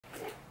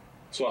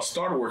So I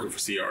started working for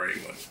CR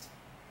England,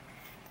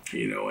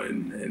 you know,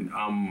 and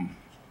I'm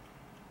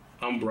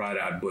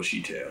bright-eyed,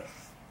 bushy-tailed.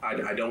 I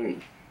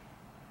don't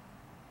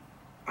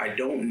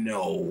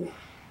know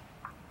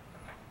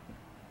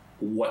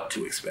what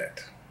to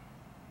expect.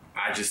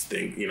 I just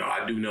think, you know,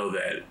 I do know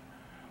that,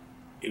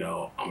 you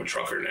know, I'm a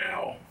trucker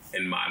now.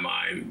 In my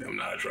mind, I'm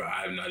not a trucker.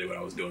 I have no idea what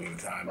I was doing at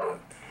the time, but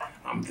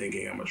I'm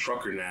thinking I'm a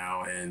trucker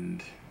now,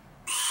 and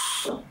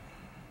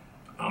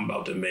I'm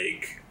about to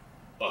make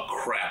a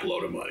crap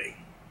load of money.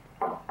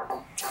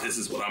 This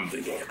is what I'm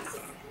thinking at the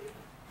time.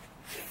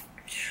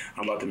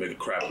 I'm about to make a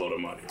crap load of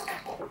money.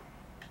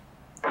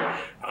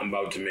 I'm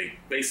about to make,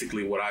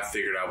 basically what I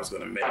figured I was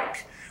going to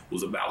make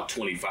was about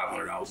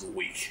 $2,500 a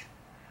week.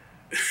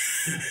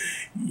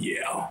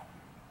 Yeah,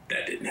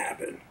 that didn't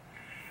happen.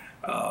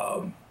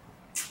 I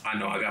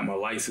know I got my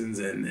license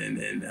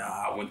and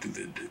I went through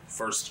the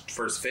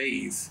first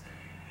phase,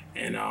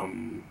 and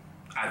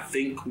I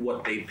think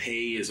what they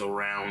pay is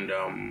around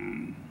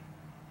 $400.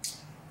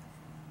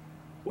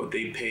 What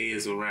they pay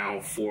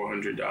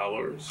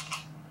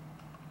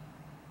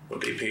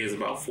is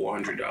about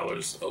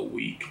 $400 a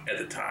week at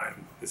the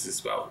time. This is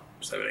about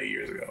 7-8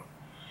 years ago.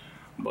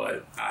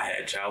 But I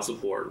had child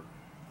support,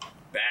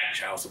 back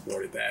child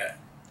support at that,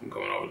 from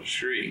coming over the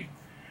street,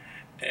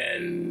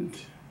 and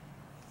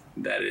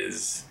that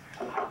is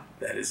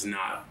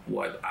not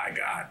what I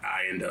got.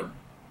 I end up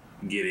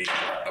getting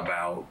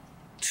about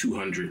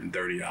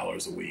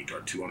 $230 a week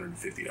or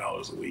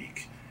 $250 a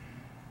week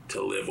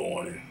to live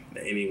on. And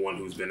anyone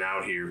who's been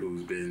out here,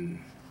 who's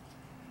been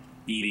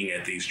eating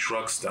at these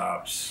truck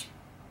stops,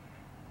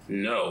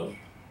 no.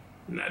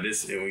 Now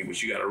this, and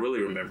what you got to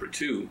really remember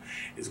too,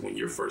 is when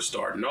you're first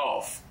starting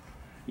off,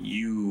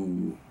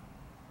 you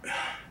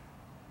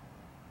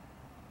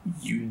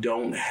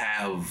don't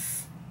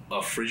have a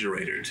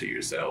refrigerator to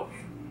yourself.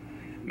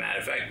 Matter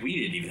of fact, we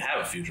didn't even have a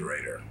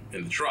refrigerator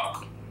in the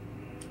truck,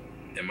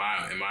 in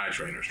my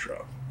trainer's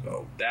truck.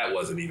 So that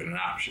wasn't even an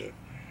option.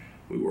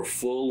 We were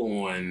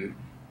full on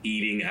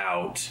eating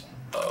out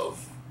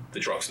of the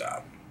truck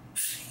stop.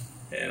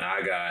 And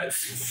I got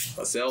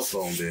a cell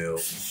phone bill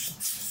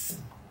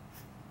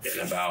and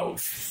about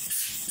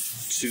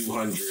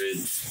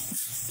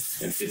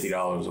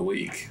 $250 a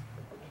week.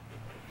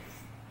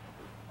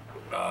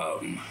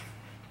 I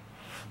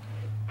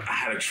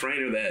had a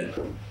trainer that,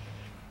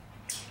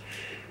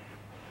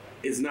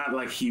 it's not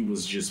like he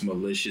was just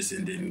malicious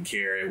and didn't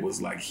care. It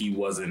was like he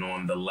wasn't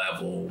on the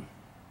level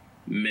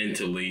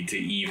mentally to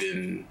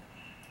even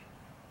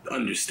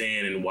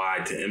understand and why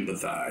to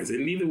empathize.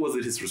 And neither was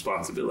it his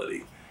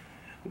responsibility.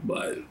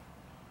 But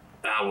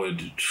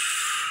when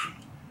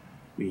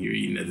you're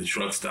eating at the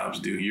truck stops,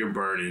 dude, you're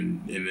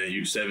burning, and then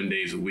you're 7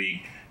 days a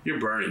week, you're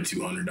burning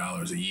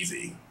 $200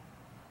 easy.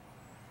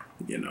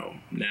 You know,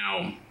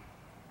 now,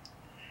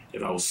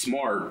 if I was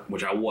smart,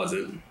 which I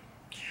wasn't,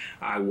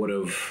 I would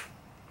have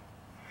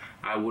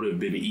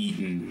been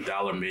eating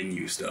dollar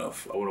menu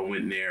stuff. I would have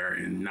went in there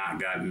and not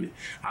gotten,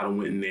 I'd have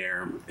went in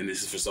there, and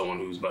this is for someone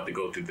who's about to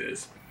go through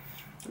this.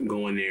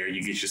 Go in there,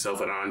 you get yourself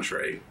an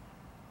entree.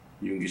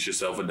 You can get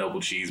yourself a double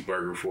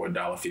cheeseburger for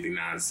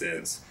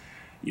 $1.59.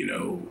 You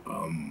know,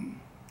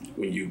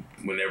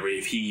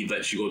 if he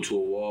lets you go to a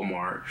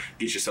Walmart,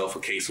 get yourself a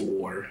case of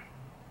water.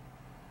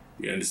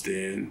 You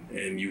understand?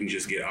 And you can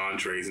just get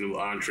entrees, and the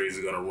entrees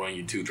are gonna run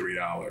you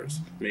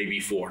 $2-3, maybe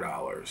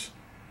 $4.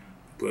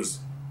 Because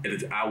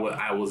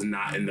I was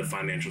not in the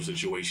financial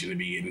situation to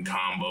be getting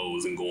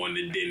combos and going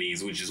to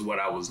Denny's, which is what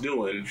I was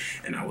doing,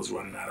 and I was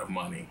running out of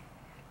money.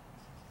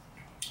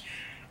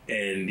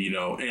 And, you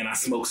know, and I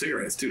smoke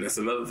cigarettes too. That's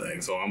another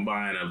thing. So I'm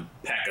buying a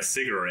pack of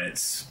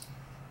cigarettes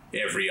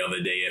every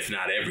other day, if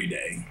not every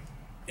day.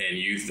 And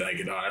you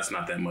thinking, oh, that's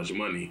not that much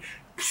money.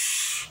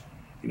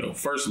 You know,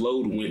 first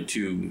load of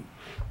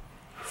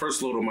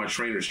my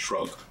trainer's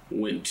truck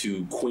went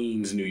to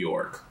Queens, New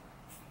York.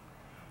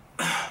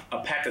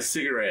 A pack of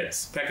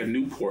cigarettes, a pack of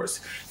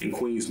Newports in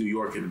Queens, New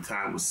York at the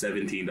time was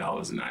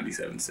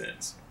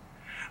 $17.97.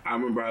 I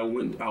remember I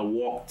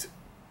walked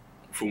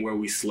from where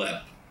we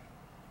slept.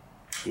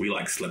 We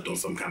like slept on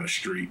some kind of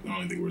street. I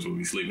don't think we were supposed to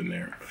be sleeping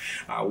there.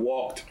 I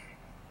walked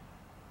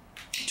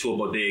to a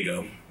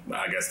bodega.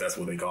 I guess that's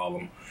what they call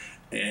them.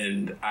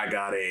 And I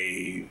got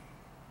a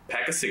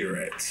pack of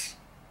cigarettes,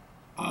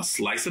 a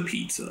slice of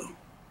pizza,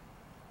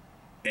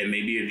 and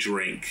maybe a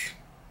drink,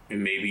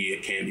 and maybe a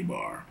candy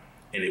bar.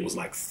 And it was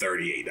like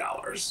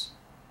 $38.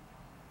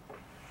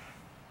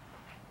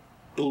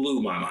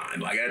 Blew my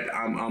mind. Like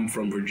I'm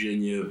from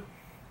Virginia.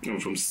 I'm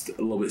from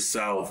a little bit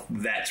south.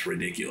 That's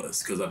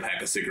ridiculous, because a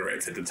pack of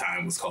cigarettes at the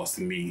time was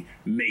costing me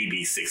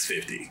maybe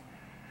 $6.50.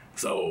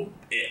 So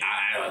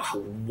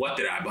what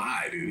did I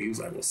buy, dude? He was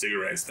like, well,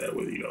 cigarettes, that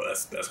was, you know,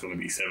 that's going to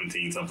be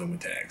 17 something with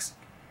tax.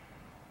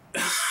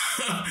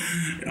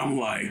 And I'm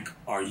like,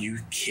 are you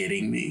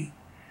kidding me?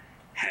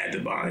 Had to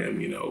buy them,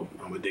 you know.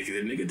 I'm addicted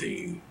to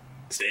nicotine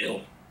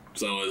still.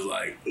 So it's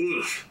like,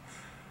 ugh.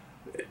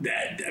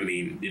 That, I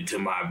mean, to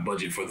my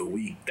budget for the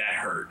week, that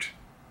hurt.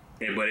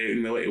 But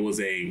it was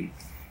a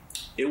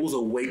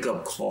wake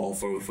up call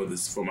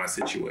for my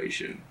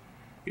situation.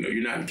 You know,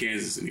 you're not in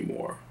Kansas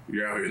anymore.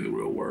 You're out here in the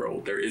real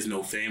world. There is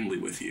no family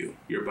with you.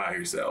 You're by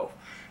yourself.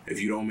 If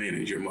you don't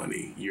manage your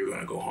money, you're going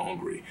to go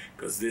hungry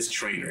because this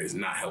trainer is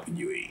not helping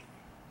you eat.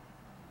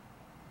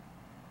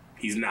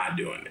 He's not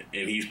doing it.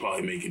 And he's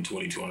probably making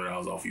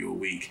 $2,200 off you a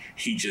week.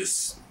 He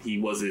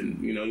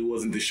wasn't, you know, he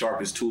wasn't the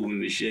sharpest tool in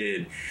the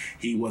shed.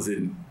 He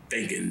wasn't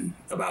thinking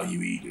about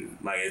you eating.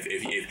 Like,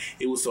 if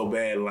it was so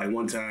bad, like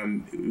one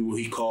time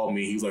he called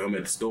me, he was like, I'm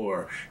at the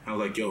store. I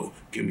was like, yo,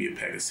 give me a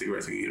pack of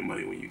cigarettes. I can get the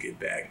money when you get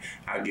back.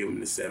 I'll give him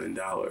the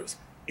 $7.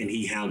 And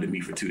he hounded me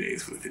for 2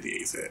 days for the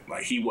 58 cents.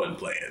 Like, he wasn't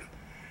playing.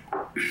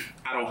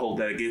 I don't hold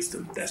that against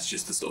him. That's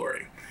just the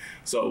story.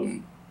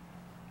 So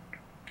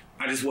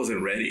I just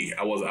wasn't ready.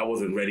 I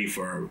wasn't ready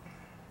for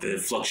the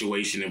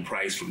fluctuation in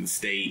price from the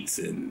States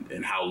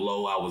and how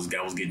low I was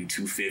getting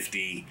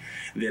 $250.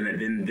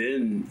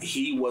 Then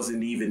he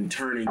wasn't even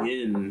turning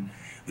in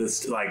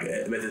this, like,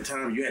 at the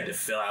time you had to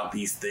fill out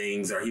these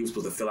things, or he was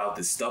supposed to fill out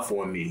this stuff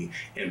on me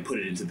and put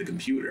it into the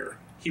computer.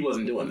 He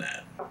wasn't doing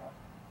that.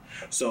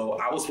 So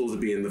I was supposed to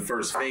be in the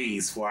first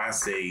phase for, I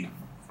say,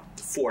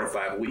 4 to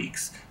 5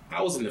 weeks.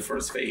 I was in the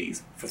first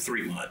phase for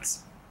 3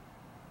 months.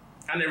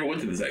 I never went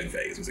to the second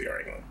phase with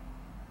CR England.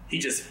 He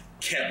just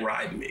kept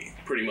riding me,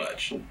 pretty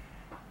much,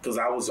 because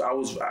I was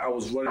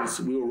running.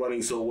 We were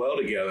running so well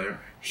together.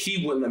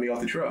 He wouldn't let me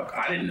off the truck.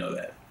 I didn't know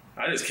that.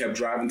 I just kept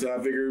driving until I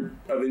figured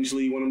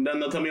eventually when I'm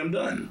done, they'll tell me I'm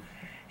done.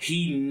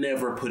 He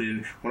never put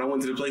in. When I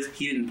went to the place,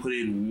 he didn't put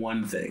in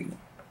one thing,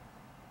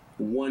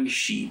 one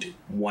sheet,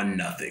 one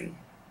nothing.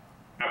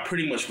 I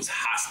pretty much was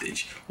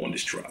hostage on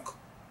this truck.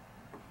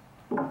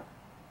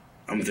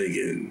 I'm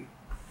thinking,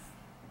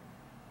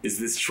 is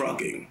this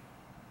trucking?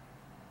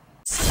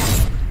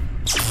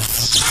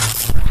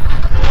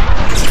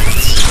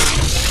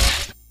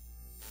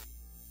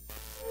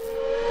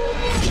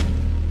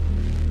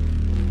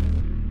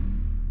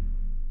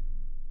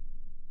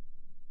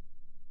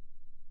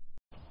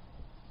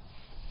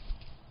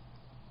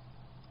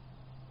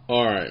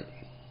 All right.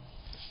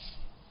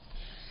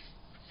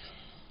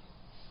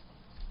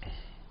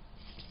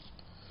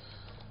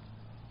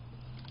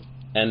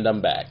 And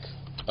I'm back.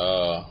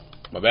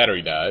 My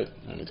battery died.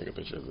 Let me take a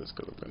picture of this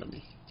because it's going to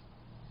be...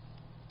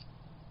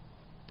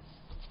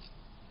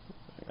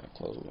 I got to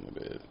close it a little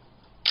bit.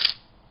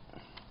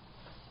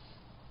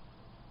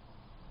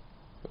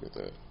 Look at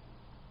that.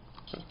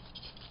 Got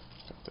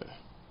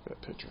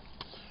that picture.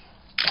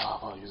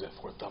 I'll use that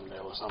for a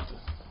thumbnail or something.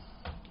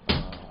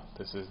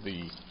 This is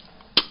the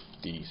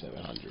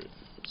D700.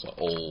 It's an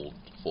old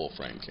full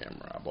frame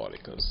camera. I bought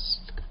it because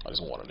I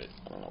just wanted it.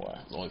 I don't know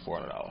why. It's only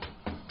 $400.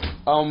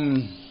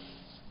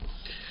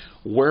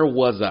 Where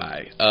was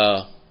I?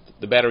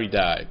 The battery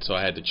died, so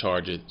I had to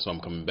charge it. So I'm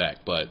coming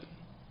back. But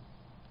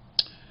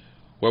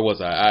where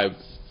was I?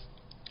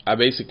 I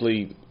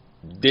basically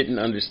didn't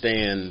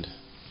understand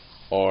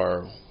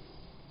or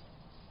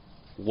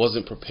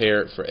wasn't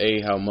prepared for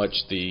how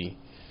much the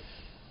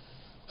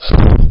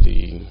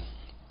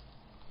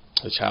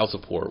child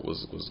support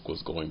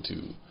was going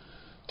to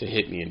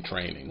hit me in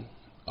training.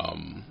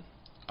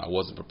 I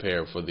wasn't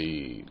prepared for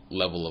the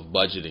level of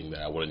budgeting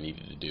that I would have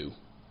needed to do.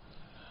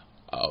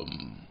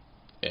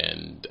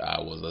 And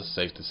I was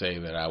safe to say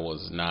that I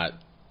wasn't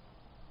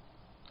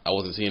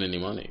seeing any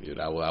money, dude.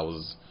 I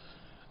was,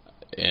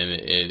 and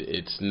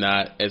it's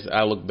not, as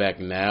I look back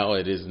now,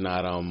 it is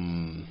not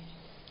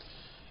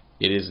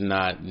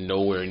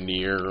nowhere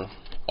near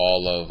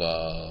all of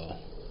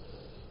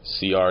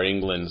CR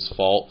England's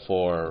fault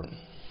for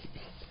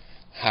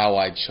how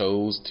I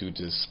chose to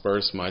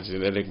disperse my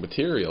genetic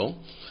material.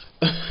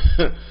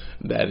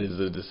 That is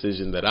a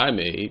decision that I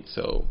made.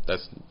 So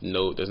that's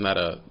not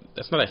a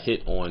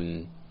hit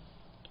on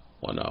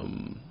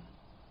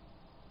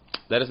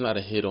that is not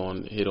a hit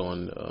on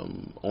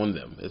them.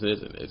 It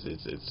isn't.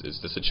 It's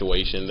the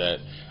situation that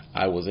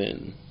I was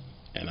in,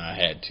 and I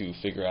had to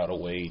figure out a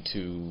way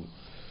to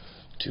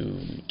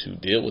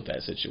deal with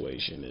that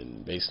situation.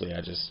 And basically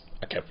I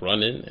kept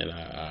running, and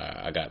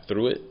I got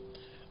through it.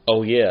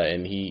 Oh yeah,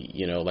 and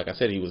he, like I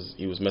said, he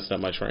was messing up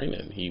my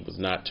training. He was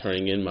not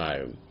turning in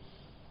my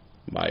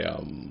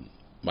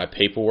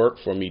paperwork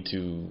for me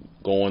to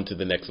go on to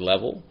the next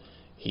level.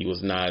 He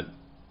just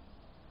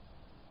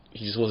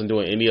wasn't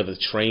doing any of the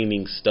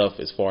training stuff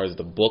as far as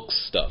the book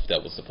stuff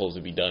that was supposed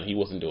to be done. He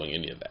wasn't doing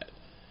any of that.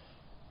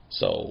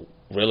 So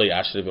really,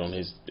 I should have been on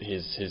his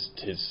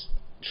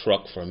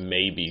truck for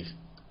maybe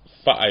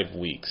 5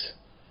 weeks,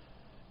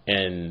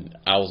 and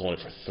I was on it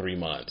for 3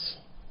 months.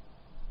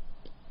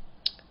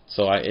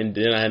 So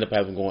then I ended up I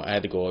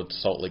had to go to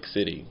Salt Lake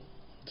City,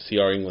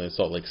 CR England,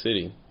 Salt Lake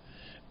City,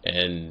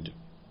 and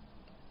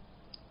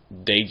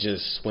they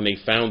just, when they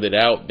found it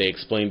out, they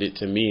explained it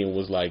to me and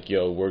was like,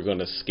 "Yo, we're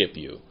gonna skip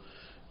you.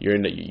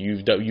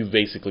 You've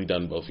basically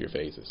done both your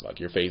phases. Like,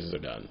 your phases are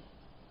done."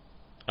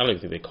 I don't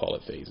even think they call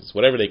it phases.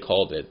 Whatever they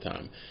called it at the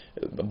time,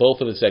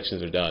 both of the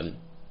sections are done.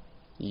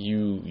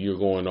 You're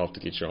going off to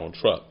get your own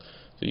truck.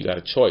 So you got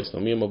a choice. Now,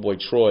 me and my boy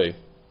Troy,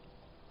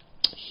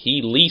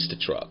 he leased a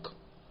truck,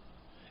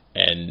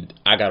 and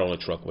I got on a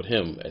truck with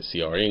him at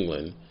CR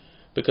England.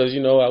 because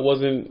I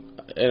wasn't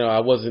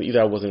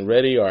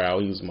ready, or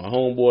he was my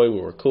homeboy. We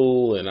were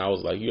cool, and I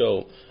was like,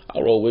 yo,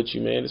 I'll roll with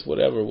you, man. It's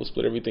whatever. We'll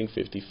split everything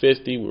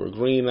 50-50. We were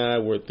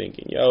green-eyed. We're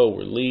thinking, yo,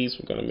 we're leased.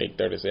 We're gonna make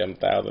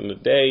 $37,000 a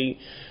day.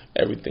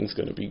 Everything's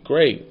gonna be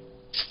great.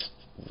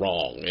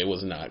 Wrong. It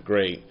was not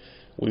great.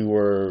 We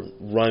were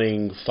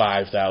running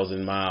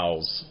 5,000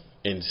 miles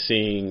and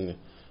seeing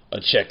a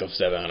check of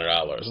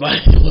 $700.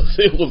 Like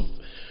it was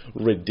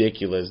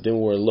ridiculous. Then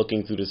we were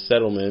looking through the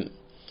settlement,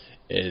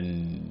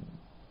 and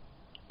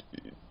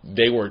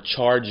they were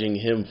charging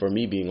him for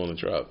me being on the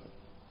truck.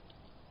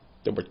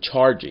 They were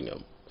charging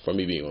him for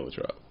me being on the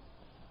truck.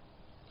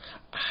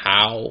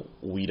 How,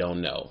 we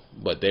don't know,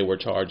 but they were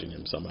charging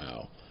him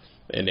somehow,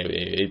 and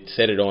it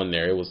said it on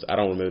there. It was, I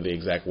don't remember the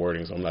exact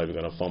wording, so I'm not even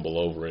going to fumble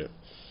over it.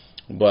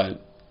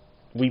 But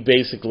we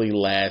basically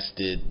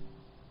lasted,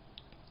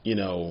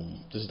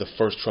 this is the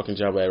first trucking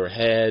job I ever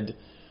had.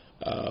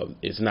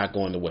 It's not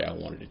going the way I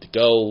wanted it to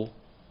go.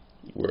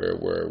 We're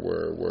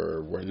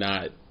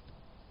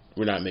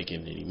not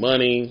making any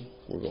money.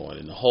 We're going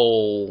in the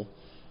hole.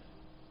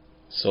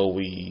 So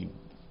we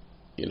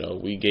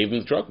gave him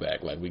the truck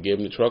back. Like, we gave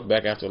him the truck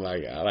back after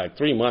like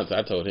 3 months.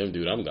 I told him,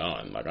 dude, I'm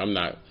gone. Like, I'm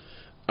not.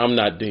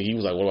 He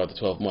was like, what about the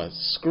 12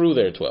 months? Screw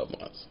their 12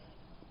 months.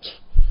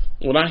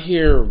 When I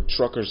hear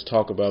truckers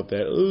talk about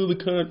that,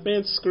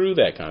 man, screw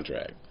that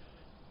contract.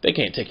 They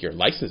can't take your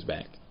license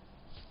back.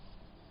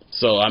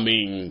 So, I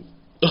mean,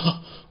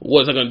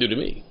 what's that going to do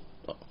to me?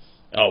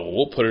 Oh,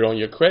 we'll put it on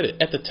your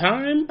credit. At the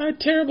time, I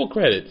had terrible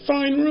credit.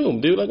 Fine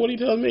room, dude. Like, what are you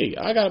telling me?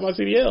 I got my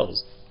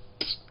CDLs.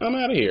 I'm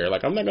out of here.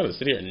 Like, I'm not going to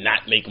sit here and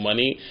not make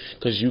money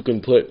because you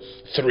can put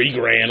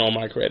 $3,000 on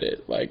my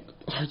credit. Like,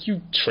 are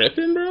you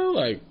tripping, bro?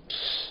 Like,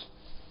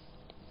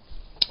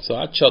 so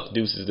I chucked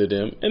deuces to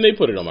them, and they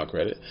put it on my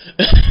credit.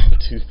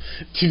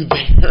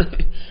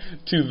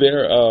 to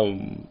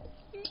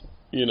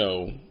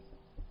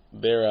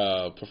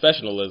their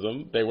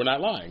professionalism, they were not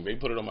lying. They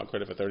put it on my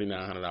credit for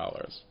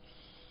 $3,900.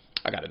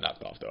 I got it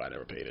knocked off, though. I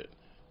never paid it.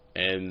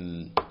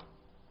 And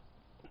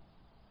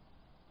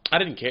I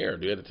didn't care,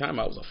 dude. At the time,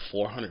 I was a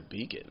 400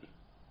 Beacon.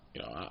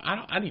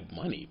 I need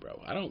money,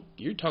 bro.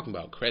 You're talking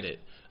about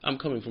credit. I'm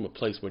coming from a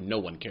place where no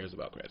one cares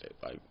about credit.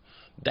 Like,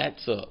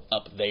 that's a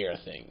up there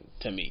thing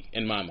to me,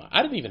 in my mind.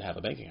 I didn't even have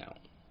a bank account.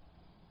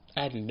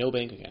 I had no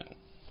bank account.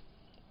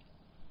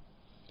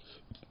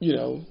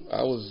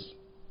 I was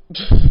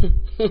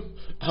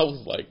I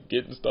was like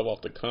getting stuff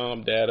off the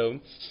com data.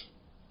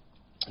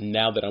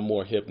 Now that I'm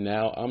more hip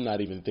now, I'm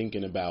not even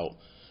thinking about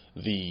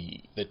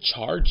the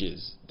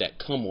charges that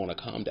come on a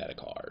Comdata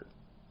card,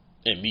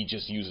 and me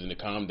just using the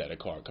Comdata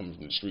card coming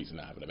from the streets and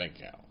not having a bank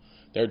account.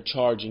 They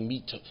charge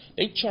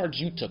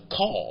you to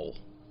call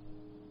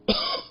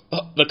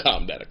the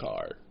Comdata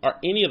card or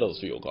any of those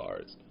fuel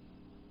cards.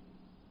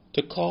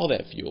 To call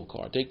that fuel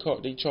card, they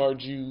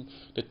charge you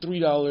the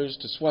 $3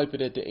 to swipe it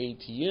at the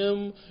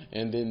ATM,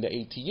 and then the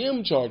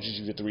ATM charges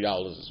you the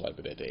 $3 to swipe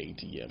it at the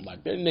ATM.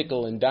 Like, they're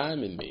nickel and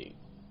diming me.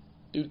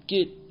 Dude,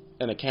 get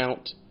an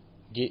account,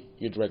 get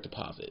your direct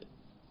deposit.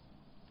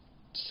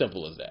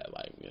 Simple as that,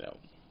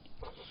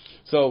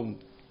 So,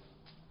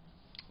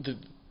 the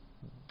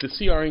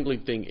CR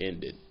England thing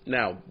ended.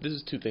 Now, this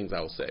is two things I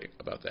will say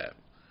about that.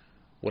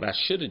 What I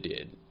should have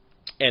did,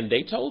 and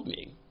they told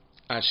me,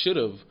 I should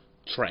have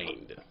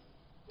trained.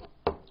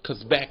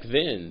 Because back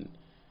then,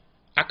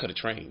 I could have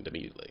trained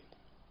immediately.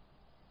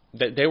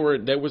 There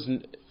was,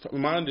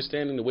 from my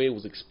understanding, the way it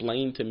was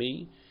explained to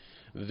me,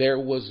 there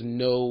was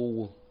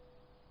no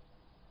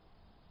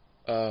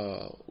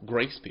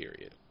grace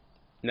period.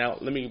 Now,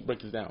 let me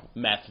break this down.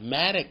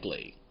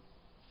 Mathematically,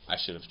 I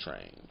should have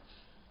trained.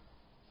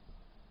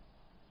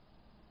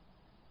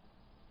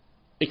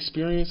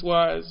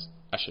 Experience-wise,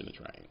 I shouldn't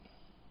have trained.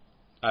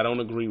 I don't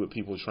agree with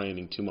people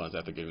training 2 months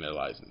after getting their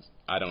license.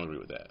 I don't agree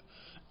with that.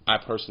 I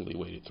personally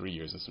waited 3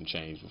 years and some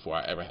change before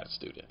I ever had a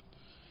student.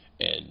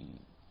 And,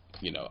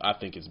 I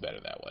think it's better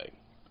that way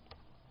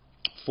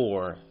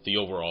for the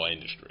overall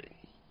industry.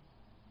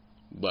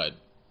 But,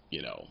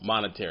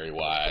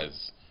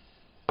 monetary-wise,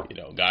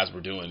 guys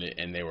were doing it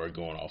and they were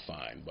going all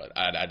fine. But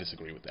I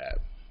disagree with that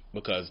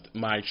because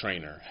my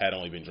trainer had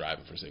only been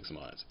driving for 6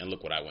 months, and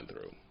look what I went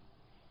through.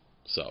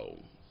 So,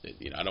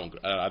 I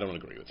don't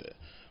agree with it.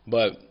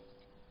 But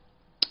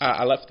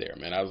I left there,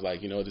 man. I was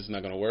like, this is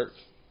not going to work.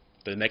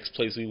 The next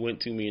place we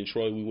went to, me and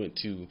Troy, we went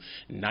to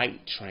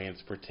night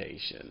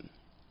transportation.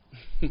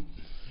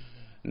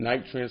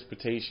 Night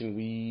transportation,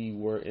 we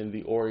were in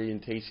the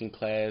orientation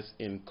class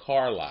in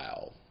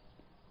Carlisle.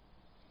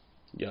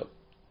 Yep.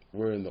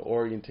 We're in the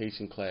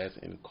orientation class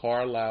in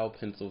Carlisle,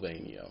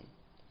 Pennsylvania.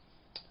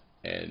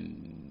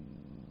 And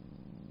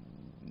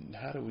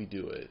how do we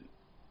do it?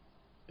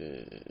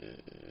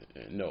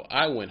 No,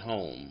 I went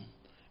home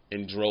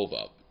and drove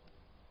up.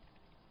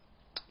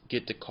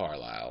 Get to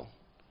Carlisle.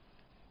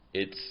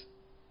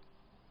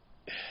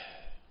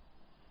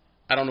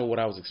 I don't know what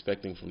I was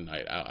expecting from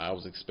night. I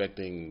was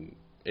expecting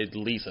at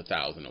least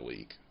 1,000 a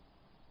week,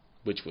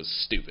 which was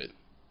stupid.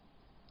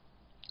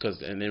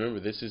 And remember,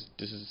 this is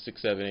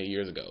 6, 7, 8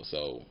 years ago.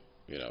 So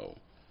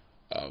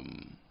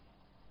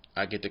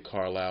I get to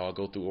Carlisle. I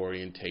go through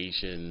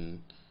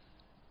orientation.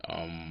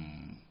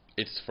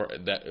 It's for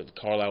that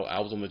Carlisle. I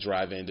was on the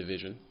drive-in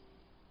division,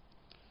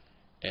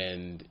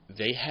 and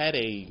they had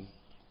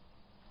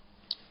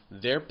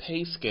their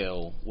pay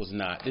scale was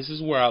not. This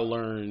is where I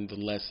learned the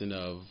lesson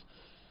of,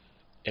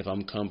 if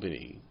I'm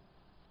company,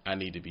 I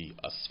need to be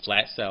a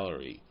flat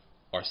salary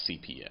or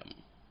CPM,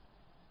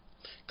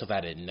 because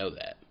I didn't know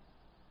that.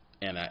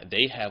 And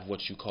they have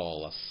what you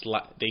call a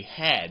they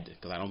had,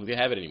 because I don't think they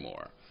have it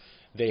anymore.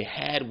 They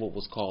had what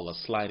was called a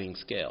sliding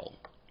scale.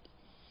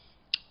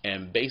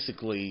 And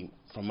basically,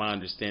 from my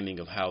understanding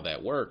of how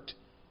that worked,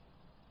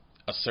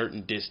 a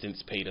certain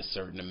distance paid a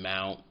certain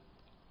amount,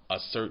 a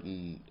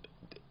certain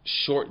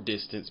short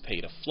distance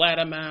paid a flat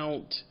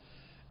amount.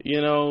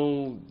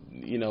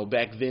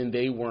 Back then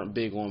they weren't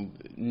big on,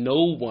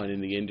 no one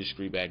in the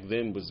industry back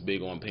then was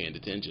big on paying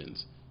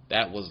detentions.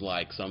 That was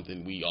like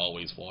something we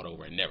always fought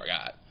over and never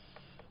got.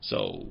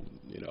 So,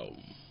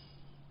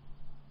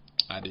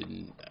 I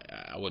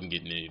wasn't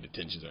getting any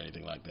detentions or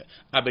anything like that.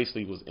 I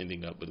basically was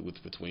ending up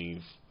with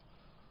between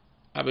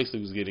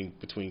getting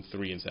between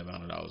 $300 and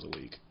 $700 a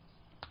week.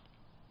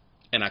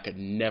 And I could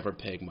never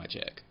peg my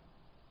check.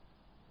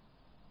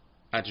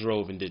 I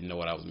drove and didn't know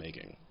what I was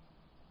making.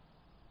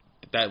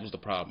 That was the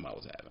problem I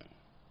was having.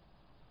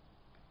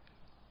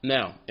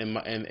 Now,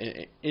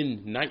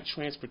 in night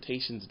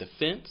transportation's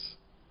defense,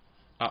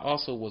 I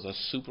also was a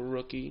super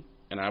rookie,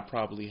 and I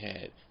probably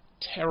had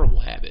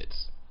terrible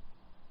habits.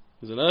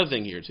 There's another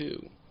thing here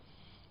too.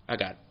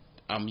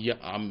 I'm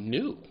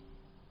new.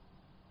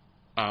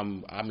 I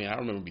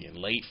remember being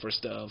late for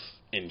stuff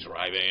in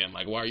drive-in.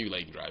 Like, why are you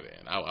late in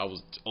drive-in? I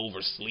was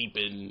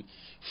oversleeping,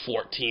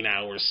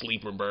 14-hour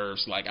sleeper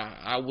berths. Like,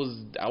 I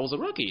was a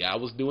rookie. I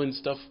was doing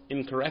stuff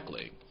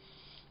incorrectly.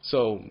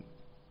 So,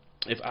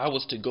 if I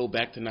was to go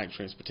back to night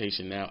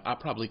transportation now, I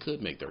probably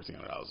could make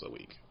 $1,300 a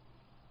week.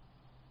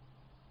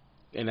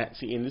 And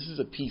this is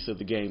a piece of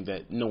the game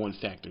that no one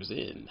factors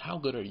in. How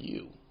good are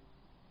you?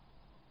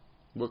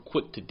 We're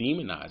quick to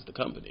demonize the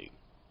company.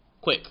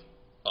 Quick.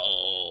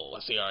 Oh,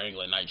 I see our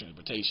England night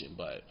transportation.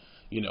 But,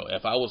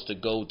 if I was to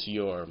go to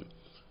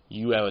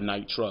you have a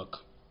night truck,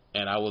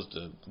 and I was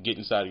to get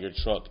inside of your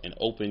truck and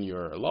open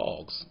your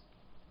logs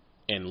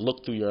and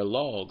look through your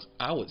logs,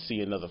 I would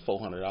see another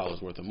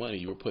 $400 worth of money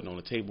you were putting on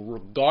the table,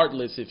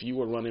 regardless if you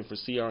were running for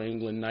CR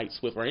England, Night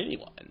Swift, or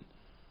anyone.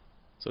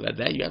 So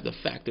that you have to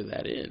factor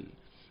that in.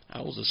 I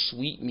was a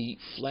sweet meat,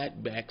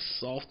 flat back,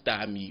 soft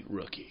thigh meat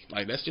rookie.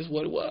 Like, that's just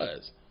what it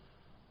was.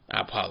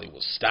 I probably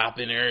was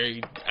stopping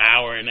every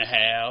hour and a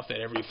half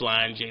at every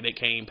flying J that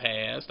came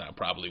past. I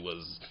probably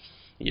was,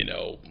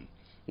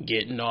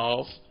 getting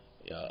off,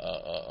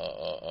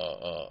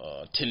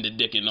 tender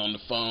dicking on the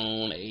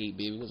phone. Hey,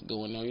 baby, what's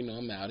going on?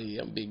 I'm out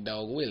here. I'm Big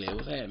Dog Willie.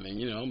 What's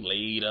happening? I'm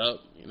laid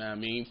up,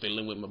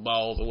 fiddling with my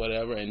balls or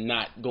whatever, and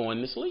not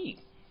going to sleep.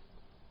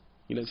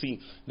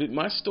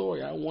 My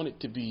story, I want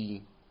it to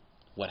be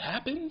what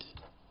happened,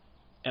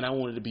 and I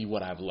want it to be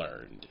what I've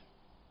learned.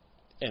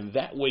 And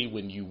that way,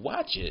 when you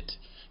watch it,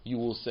 you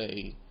will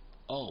say,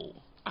 oh,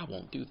 I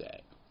won't do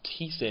that.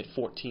 He said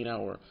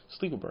 14-hour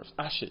sleeper berths.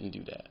 I shouldn't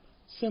do that.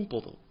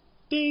 Simple.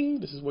 Ding.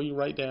 This is where you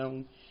write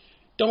down,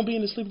 don't be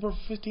in the sleeper berth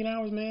for 15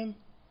 hours, man.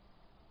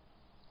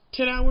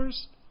 10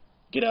 hours,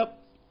 get up,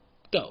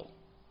 go.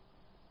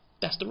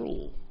 That's the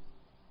rule.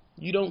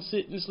 You don't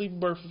sit in the sleeper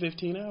berth for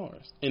 15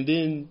 hours and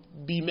then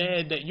be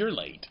mad that you're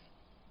late.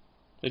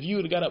 If you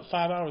would have got up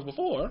 5 hours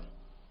before,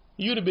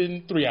 you'd have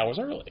been 3 hours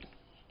early.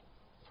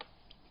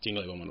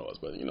 Tingling on my nose,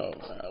 but what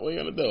are you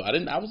gonna do?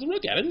 I was a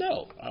rookie. I didn't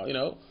know,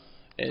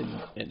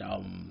 and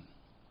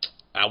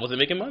I wasn't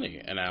making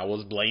money, and I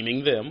was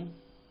blaming them,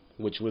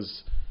 which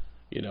was,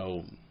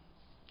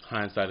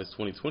 hindsight is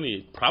 2020.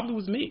 It probably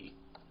was me.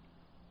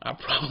 I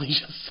probably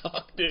just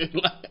sucked, dude.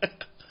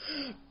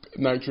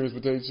 Night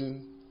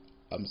transportation.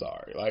 I'm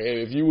sorry. Like,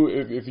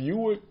 if you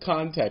would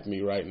contact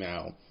me right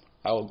now,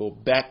 I will go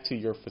back to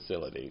your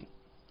facility,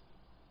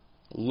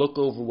 look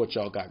over what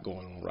y'all got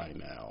going on right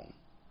now,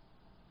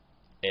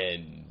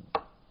 and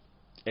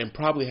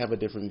probably have a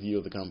different view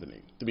of the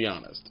company, to be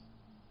honest.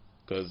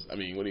 Because, what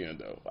are you going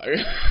to do? Like,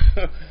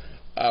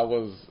 I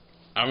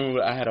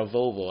remember I had a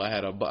Volvo. I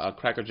had a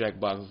Cracker Jack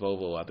box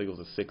Volvo. I think it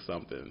was a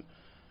 6-something.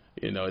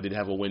 It did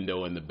have a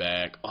window in the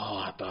back. Oh,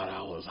 I thought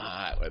I was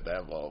hot with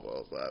that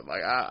Volvo. So,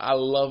 like, I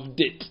loved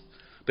it.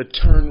 The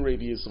turn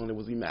radius on it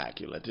was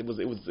immaculate. It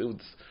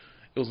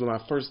was my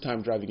first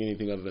time driving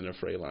anything other than a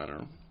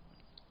Freightliner.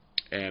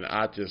 And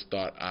I just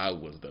thought I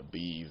was the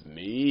bee's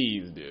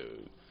knees,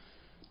 dude.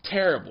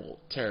 Terrible.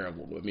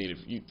 But if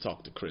you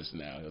talk to Chris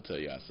now, he'll tell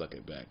you I suck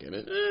it back. And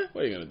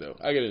what are you gonna do?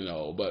 I get it in the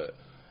hole, but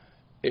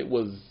it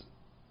was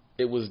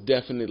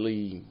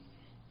definitely.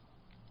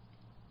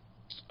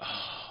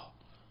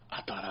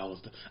 I thought I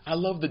was. I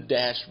love the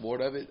dashboard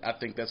of it. I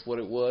think that's what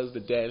it was. The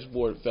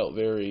dashboard felt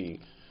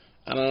very.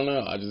 I don't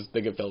know. I just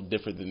think it felt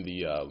different than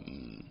the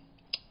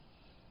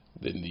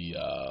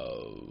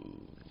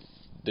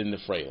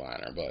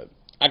Freightliner, but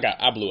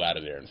I blew out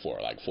of there in 4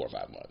 or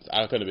 5 months.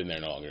 I could have been there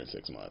no longer than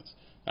 6 months.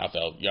 I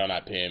felt, y'all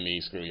not paying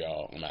me, screw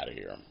y'all, I'm out of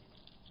here.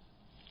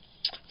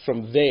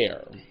 From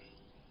there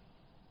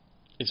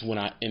is when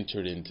I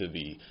entered into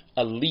the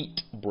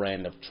elite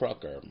brand of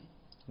trucker,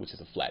 which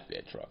is a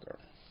flatbed trucker.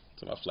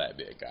 So my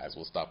flatbed guys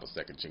will stop a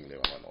second, chingle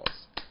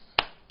vámonos.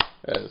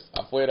 Yes,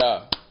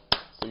 afuera,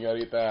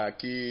 señorita,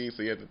 aquí,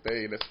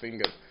 señorita, let's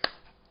finger.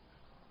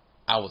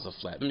 I was a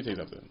flat. Let me tell you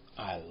something.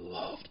 I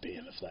loved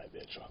being a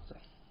flatbed trucker.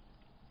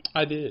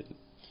 I did.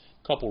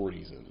 Couple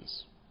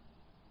reasons.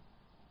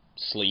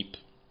 Sleep.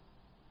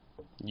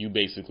 You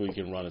basically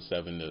can run a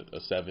 7 to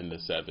 5 in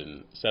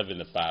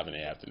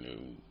the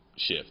afternoon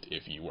shift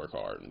if you work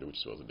hard and do what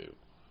you're supposed to do.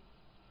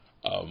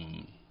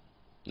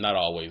 Not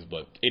always,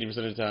 but 80%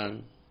 of the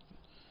time.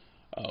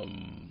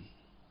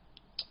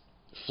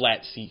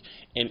 Flat seat.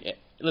 And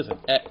listen,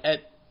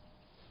 at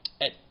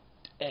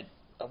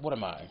what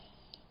am I?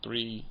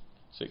 3,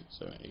 6,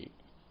 7, 8.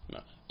 No.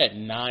 At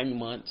 9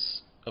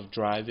 months of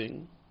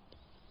driving,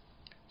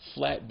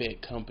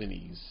 flatbed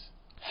companies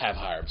have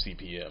higher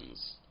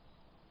CPMs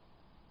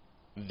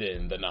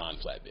than the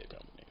non-flatbed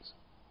companies.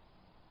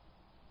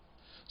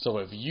 So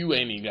if you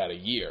ain't even got a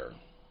year,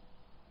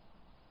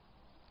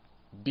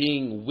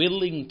 being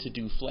willing to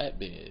do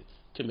flatbed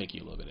can make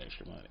you a little bit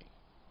extra money.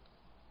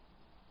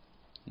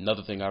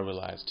 Another thing I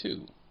realized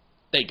too,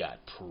 they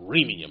got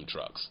premium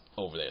trucks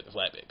over there at the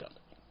flatbed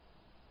company.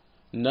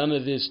 None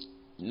of this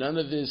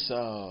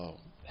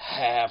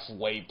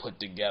halfway put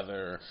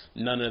together.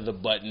 None of the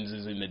buttons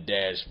is in the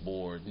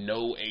dashboard.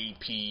 No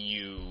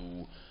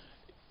APU.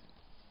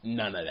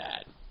 None of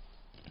that.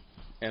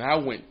 And I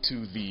went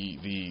to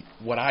the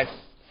what I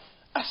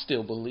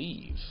still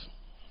believe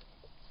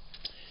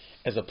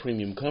as a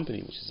premium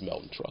company, which is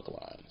Melton Truck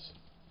Lines.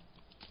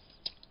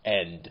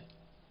 And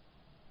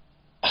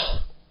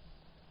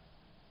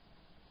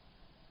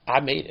I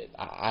made it.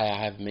 I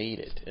have made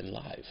it in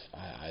life.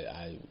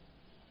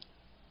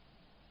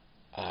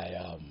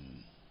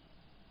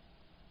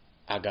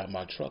 I got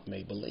my truck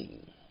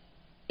Maybelline.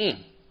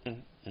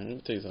 Let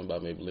me tell you something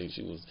about Maybelline.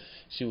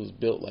 She was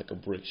built like a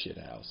brick shit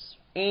house.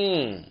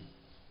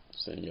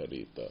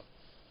 Señorita.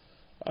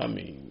 I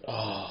mean,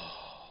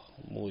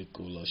 muy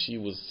culo. She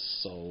was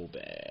so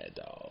bad,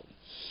 dog.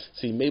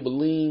 See,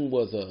 Maybelline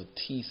was a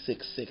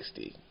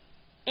T660.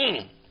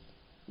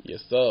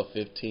 Yes, sir.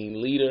 15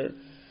 liter,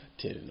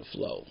 10 in the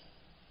flow.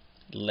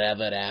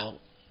 Leathered out.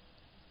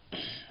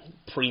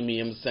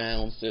 Premium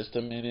sound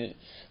system in it.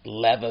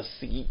 Leather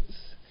seats.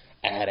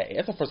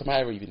 That's the first time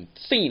I ever even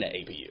seen an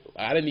APU.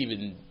 I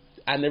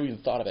never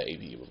even thought of an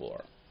APU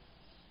before.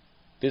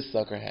 This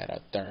sucker had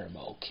a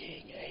Thermo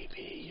King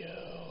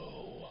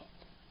APU.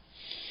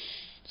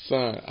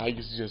 Son, I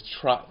used to just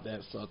trot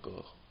that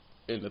sucker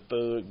in the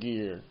third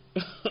gear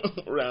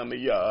around the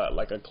yard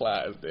like a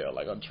Clydesdale,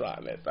 like I'm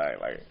trotting that thing.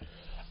 Like,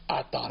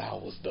 I thought I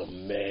was the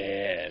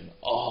man.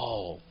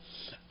 Oh,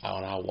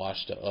 when I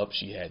washed her up,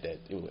 she had that.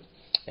 It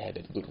had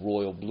that good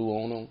royal blue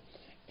on them,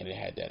 and it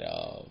had that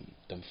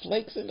them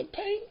flakes in the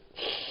paint.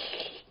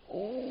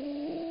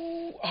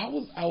 Oh, I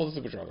was a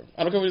super trucker.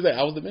 I don't care what you say.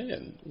 I was the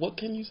man. What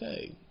can you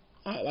say?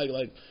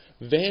 Like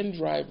van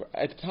driver.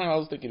 At the time, I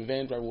was thinking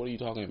van driver. What are you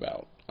talking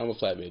about? I'm a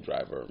flatbed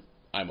driver.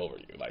 I'm over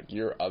you. Like,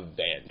 you're a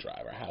van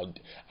driver.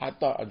 I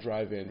thought a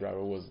dry van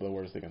driver was the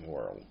worst thing in the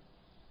world.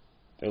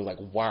 It was like,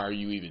 why are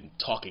you even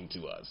talking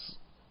to us?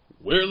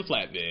 We're the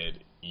flatbed.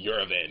 You're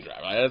a van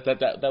driver.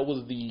 That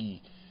was the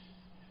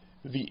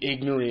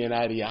ignorant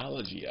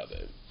ideology of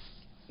it.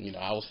 You know,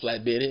 I was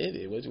flatbed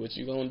headed. What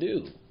you gonna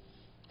do?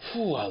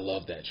 Whew, I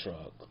love that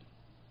truck.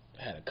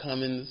 Had a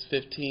Cummins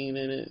 15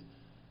 in it.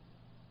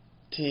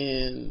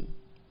 10.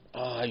 Oh,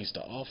 I used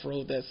to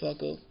off-road that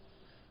sucker.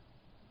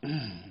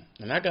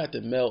 When I got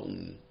to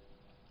Melton,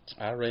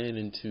 I ran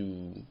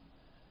into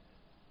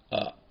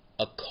a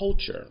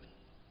culture,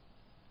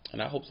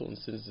 and I hope someone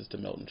sends this to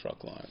Melton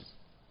Truck Lines.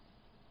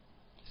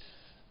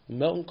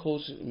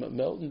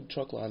 Melton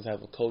Truck Lines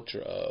have a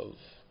culture of,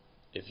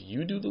 if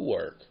you do the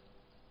work,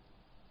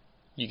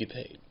 you get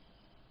paid.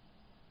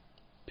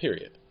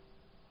 Period.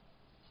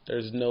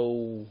 There's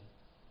no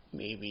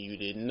maybe you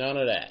did, none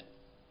of that.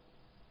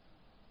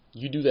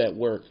 You do that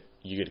work,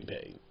 you're getting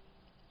paid.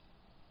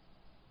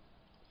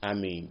 I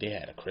mean, they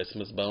had a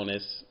Christmas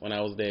bonus when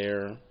I was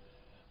there.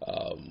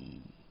 Oh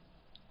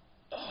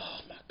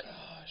my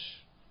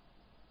gosh.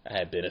 I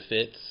had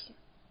benefits.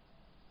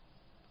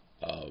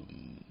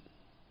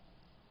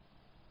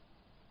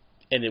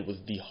 And it was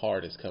the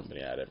hardest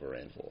company I'd ever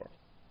ran for.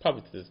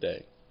 Probably to this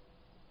day.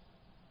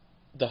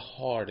 The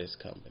hardest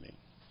company.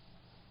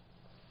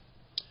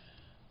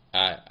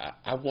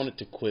 I wanted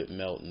to quit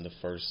Melton the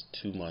first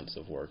 2 months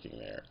of working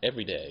there.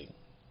 Every day,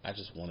 I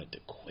just wanted to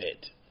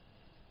quit.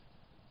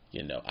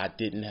 You know, I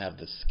didn't have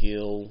the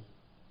skill.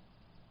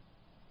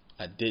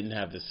 I didn't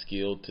have the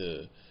skill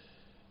to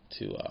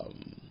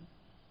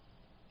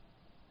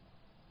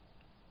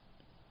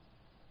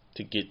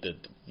get the,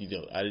 you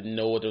know, I didn't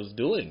know what I was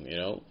doing, you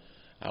know.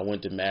 I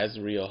went to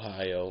Massery,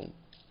 Ohio,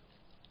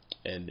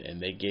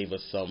 and they gave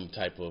us some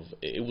type of,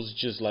 it was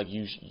just like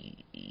you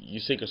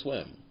sink or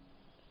swim.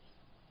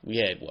 We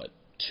had, what,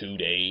 2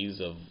 days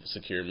of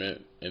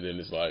securement, and then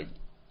it's like,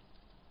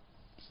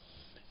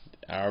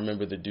 I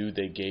remember the dude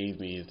they gave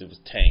me, it was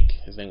Tank.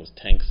 His name was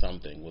Tank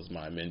something, was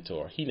my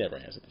mentor. He never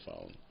answered the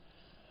phone.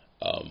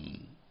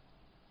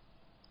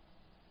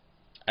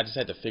 I just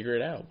had to figure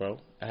it out, bro.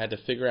 I had to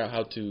figure out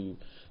how to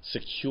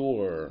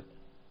secure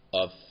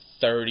a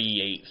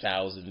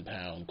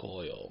 38,000-pound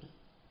coil.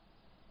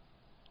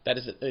 That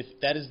is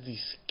the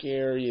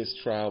scariest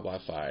trial by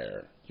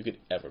fire you could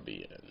ever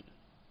be in.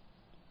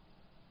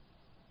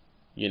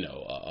 You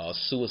know, a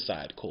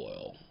suicide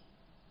coil.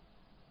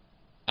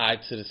 Eye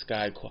to the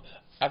sky coil.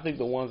 I think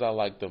the ones I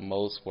liked the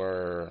most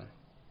were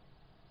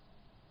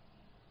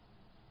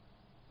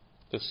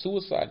the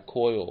suicide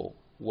coil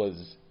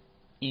was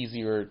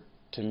easier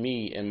to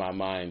me in my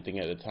mind.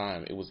 Thinking at the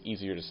time, it was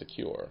easier to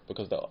secure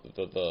because the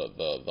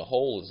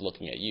hole is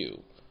looking at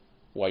you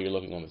while you're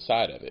looking on the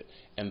side of it,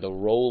 and the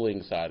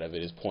rolling side of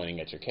it is pointing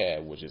at your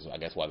cab, which is, I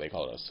guess, why they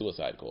call it a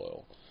suicide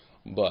coil.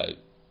 But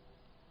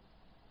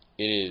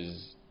it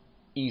is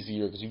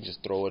easier because you can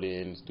just throw it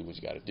in, do what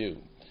you got to do.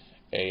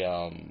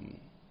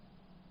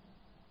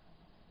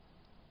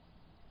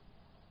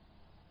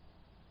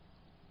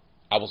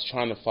 I was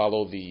trying to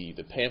follow the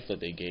pamphlet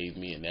they gave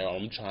me, and there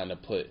I'm trying to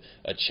put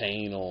a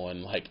chain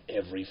on like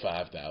every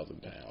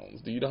 5,000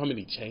 pounds. Do you know how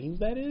many chains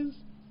that is?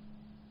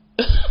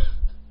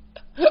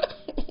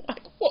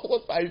 Like, what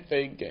was I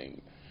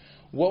thinking?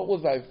 What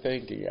was I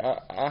thinking?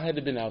 I had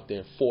to been out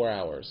there 4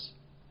 hours.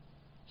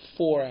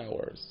 4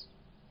 hours.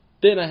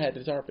 Then I had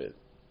to tarp it.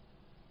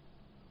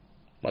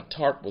 My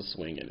tarp was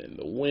swinging in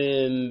the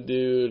wind,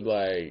 dude.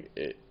 Like,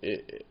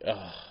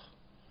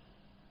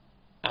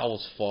 I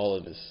was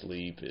falling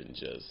asleep and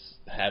just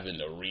having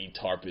to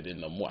re-tarp it in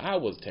the morning. I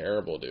was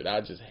terrible, dude. I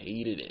just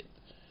hated it.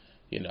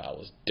 You know, I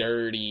was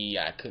dirty.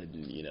 I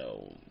couldn't,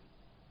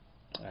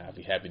 I'd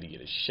be happy to get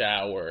a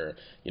shower.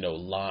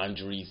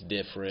 Laundry's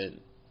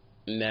different.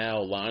 Now,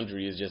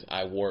 laundry is just,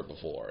 I wore it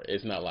before.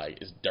 It's not like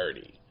it's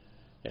dirty.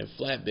 And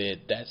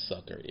flatbed, that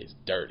sucker is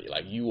dirty.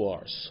 Like, you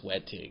are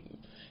sweating.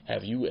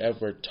 Have you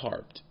ever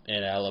tarped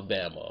in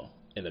Alabama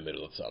in the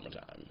middle of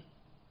summertime?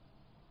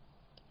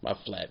 My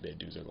flatbed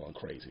dudes are going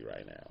crazy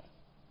right now.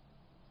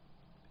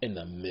 In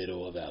the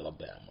middle of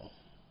Alabama.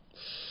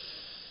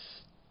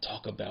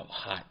 Talk about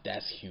hot.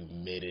 That's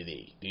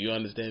humidity. Do you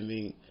understand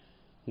me?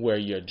 Where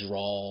your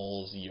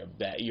drawers, you're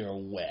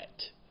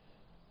wet.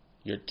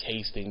 You're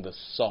tasting the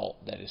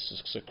salt that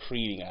is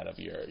secreting out of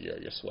your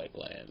sweat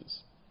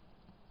glands.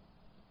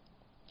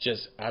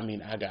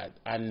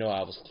 I know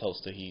I was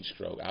close to heat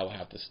stroke. I would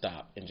have to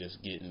stop and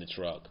just get in the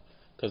truck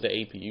because the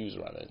APU's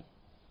running.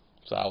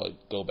 So I would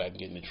go back and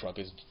get in the truck.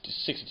 It's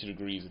just 62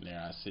 degrees in there.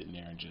 I sit in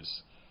there and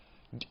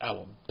I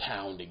would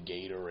pound a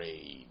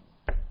Gatorade.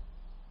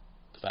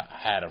 Because I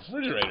had a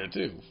refrigerator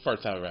too.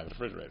 First time I ever had a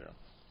refrigerator.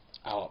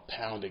 I would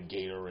pound a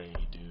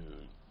Gatorade,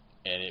 dude.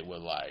 And it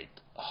would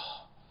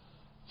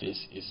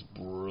this is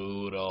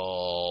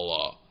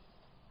brutal.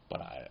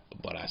 But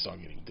I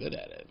started getting good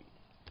at it.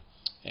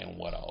 And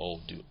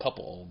a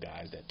couple old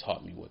guys that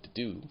taught me what to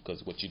do.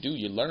 Because what you do,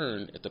 you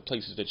learn at the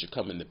places that you're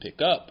coming to pick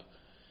up.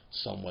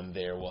 Someone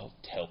there will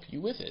help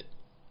you with it.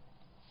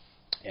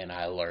 And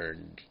I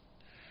learned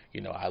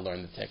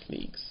the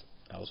techniques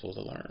I was supposed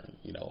to learn.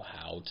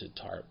 How to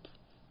tarp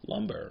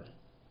lumber.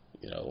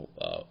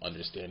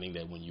 Understanding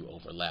that when you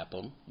overlap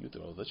them, you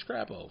throw the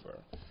scrap over.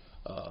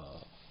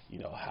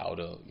 How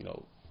to,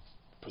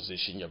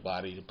 position your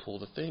body to pull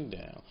the thing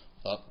down.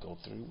 Up, go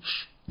through,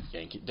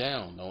 yank it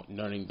down.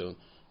 Learning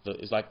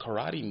it's like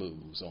karate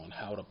moves on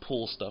how to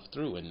pull stuff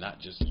through and not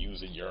just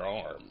using your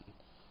arm.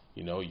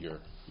 You're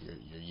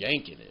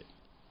yanking it.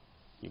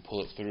 You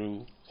pull it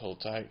through,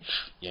 hold tight,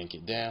 yank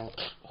it down,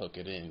 hook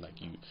it in. Like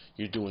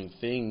you're doing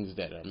things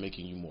that are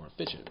making you more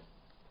efficient.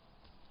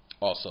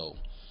 Also,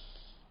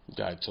 the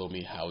guy told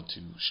me how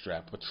to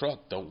strap a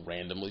truck. Don't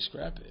randomly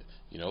strap it.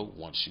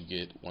 Once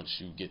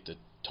you get the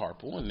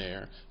tarp on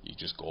there, you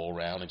just go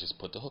around and just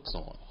put the hooks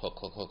on. Hook.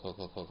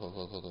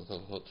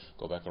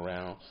 Go back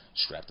around,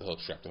 strap the hook.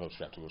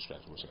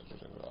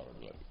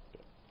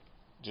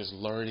 Just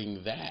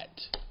learning that.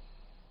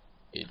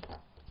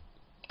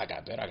 I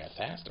got better, I got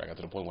faster. I got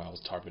to the point where I was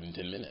tarping in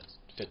 10 minutes,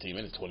 15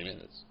 minutes, 20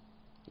 minutes.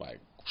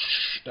 Like,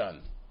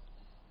 done.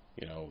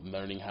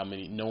 Learning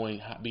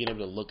being able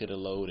to look at a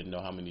load and know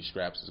how many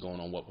straps is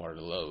going on what part of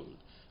the load.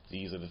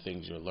 These are the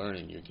things you're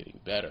learning. You're getting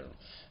better.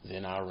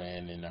 Then I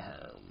ran into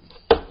Herm.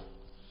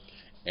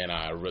 And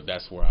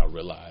that's where I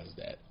realized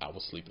that I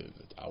was sleeping.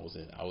 I was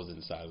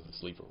inside of the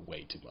sleeper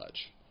way too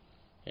much.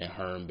 And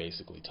Herm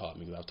basically taught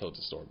me, because I've told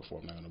the story before,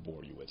 I'm not going to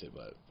bore you with it,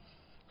 but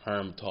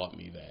Herm taught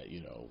me that,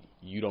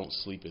 you don't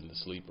sleep in the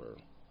sleeper.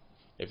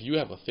 If you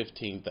have a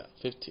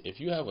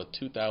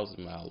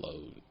 2,000 mile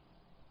load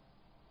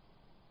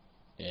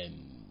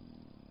and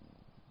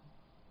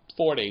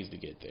 4 days to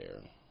get there,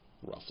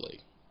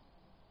 roughly,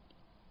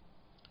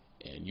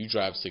 and you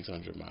drive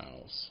 600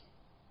 miles,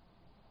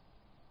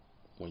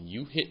 when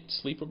you hit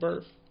sleeper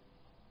berth,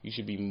 you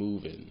should be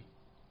moving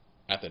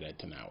after that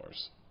 10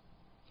 hours.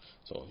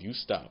 So if you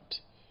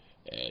stopped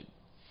at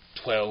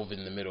 12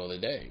 in the middle of the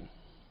day,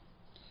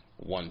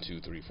 1,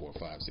 2, 3, 4,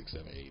 5, 6,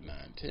 7, 8,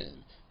 9,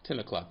 10. 10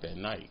 o'clock that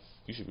night,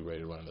 you should be ready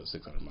to run another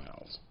 600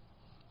 miles.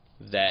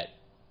 That,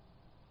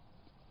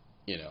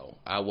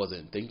 I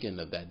wasn't thinking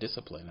of that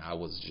discipline. I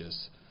was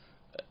just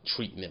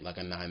treating it like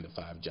a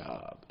 9-to-5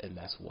 job, and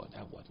that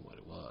wasn't what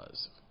it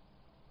was.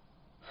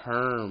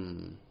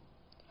 Herman,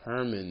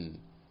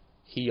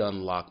 he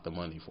unlocked the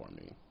money for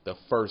me. The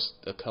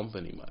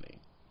company money.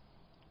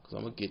 Because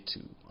I'm going to get to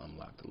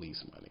unlock the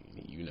lease money.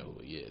 You know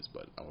who he is,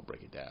 but I'm going to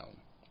break it down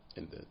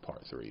in the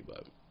part 3.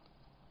 But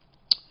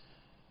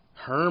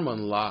Herm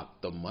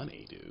unlocked the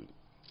money, dude.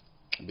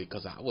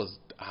 Because I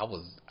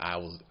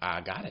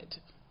got it.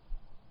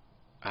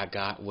 I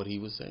got what he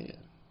was saying.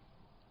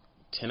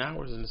 10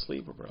 hours in the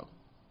sleeper, bro.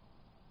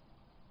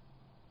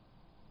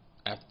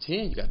 After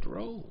 10, you got to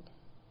roll.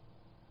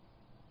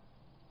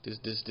 This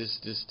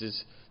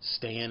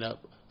staying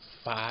up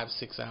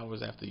 5-6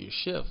 hours after your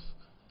shift,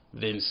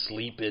 then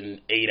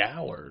sleeping 8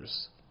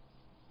 hours.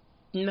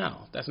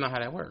 No, that's not how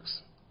that works.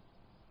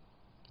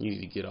 You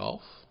need to get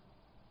off,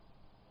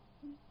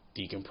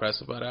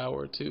 decompress about an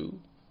hour or two,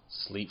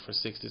 sleep for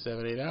 6 to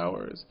 7, 8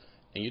 hours,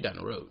 and you're down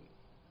the road.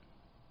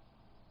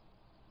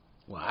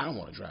 Well, I don't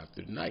want to drive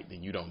through the night.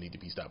 Then you don't need to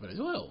be stopping at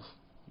 12.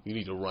 You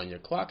need to run your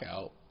clock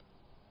out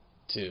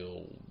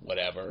till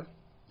whatever,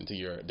 until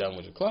you're done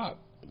with your clock.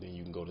 Then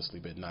you can go to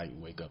sleep at night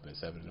and wake up at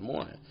 7 in the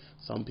morning.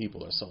 Some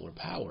people are solar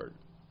powered,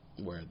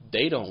 where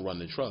they don't run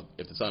the truck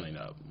if the sun ain't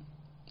up.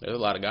 There's a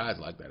lot of guys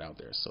like that out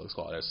there. So it's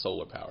called, they're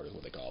solar powered is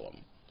what they call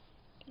them.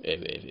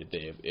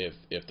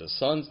 If the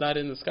sun's not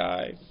in the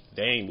sky,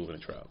 they ain't moving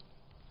the truck.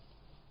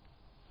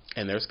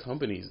 And there's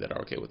companies that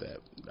are okay with that.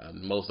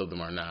 Most of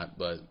them are not,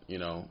 but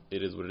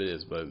it is what it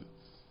is. But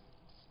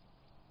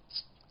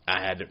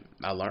I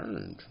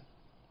learned,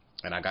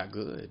 and I got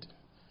good,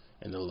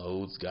 and the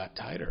loads got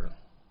tighter.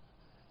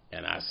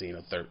 And I seen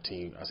a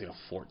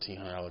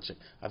 $1,400 check.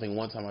 I think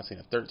one time I seen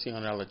a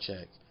 $1,300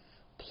 check,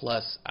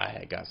 plus I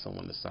had got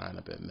someone to sign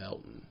up at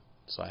Melton,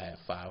 so I had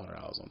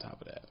 $500 on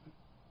top of that.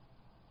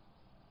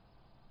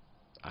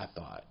 I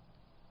thought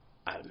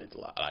I meant a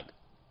lot. Like,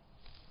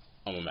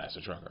 I'm a master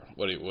trucker.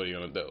 What are you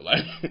gonna do?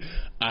 Like,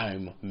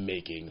 I'm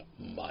making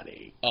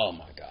money. Oh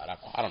my God,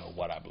 I don't know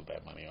what I blew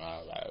that money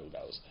on.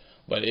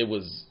 But it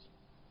was.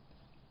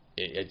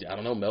 I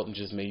don't know. Melton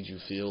just made you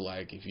feel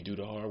like if you do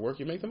the hard work,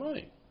 you make the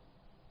money.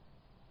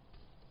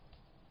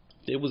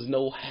 There was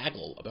no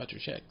haggle about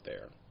your check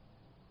there.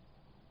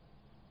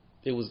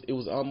 It was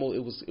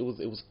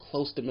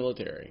close to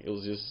military. It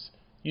was just,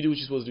 you do what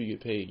you're supposed to do, you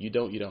get paid. You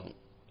don't. You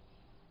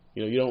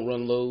don't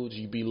run loads.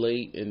 You be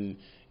late, and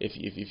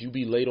if you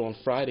be late on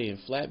Friday in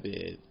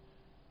flatbed,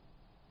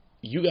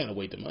 you gotta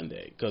wait till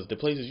Monday because the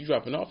places you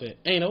dropping off at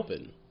ain't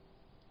open.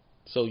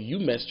 So you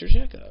messed your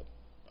check up.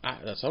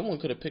 Someone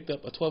could have picked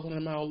up a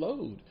 1,200 mile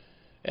load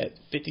at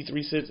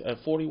 53 cents,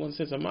 41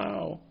 cents a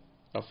mile,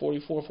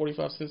 44,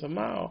 45 cents a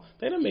mile.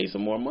 They'd have made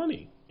some more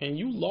money, and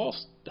you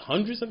lost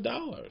hundreds of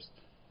dollars.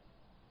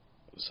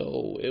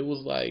 So it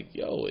was like,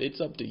 yo, it's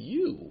up to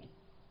you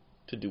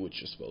to do what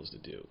you're supposed to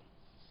do.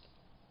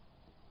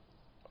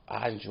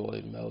 I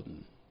enjoyed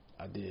Melton.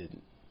 I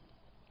did.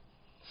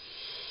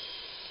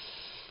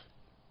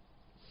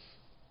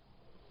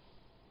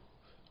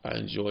 I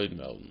enjoyed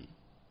Melton.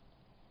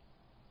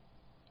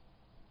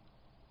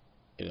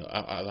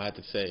 I like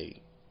to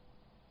say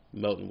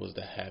Melton was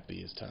the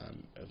happiest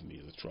time of me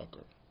as a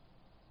trucker.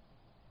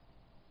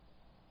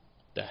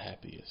 The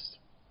happiest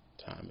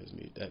time as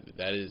me.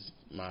 That is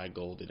my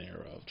golden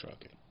era of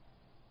trucking.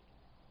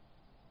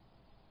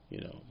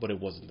 But it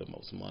wasn't the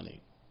most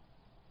money.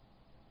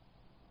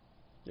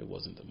 It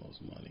wasn't the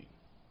most money.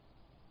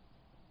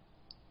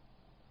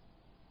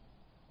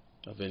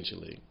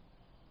 Eventually,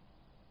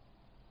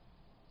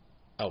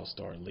 I would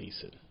start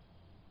leasing.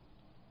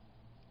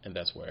 And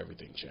that's where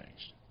everything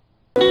changed.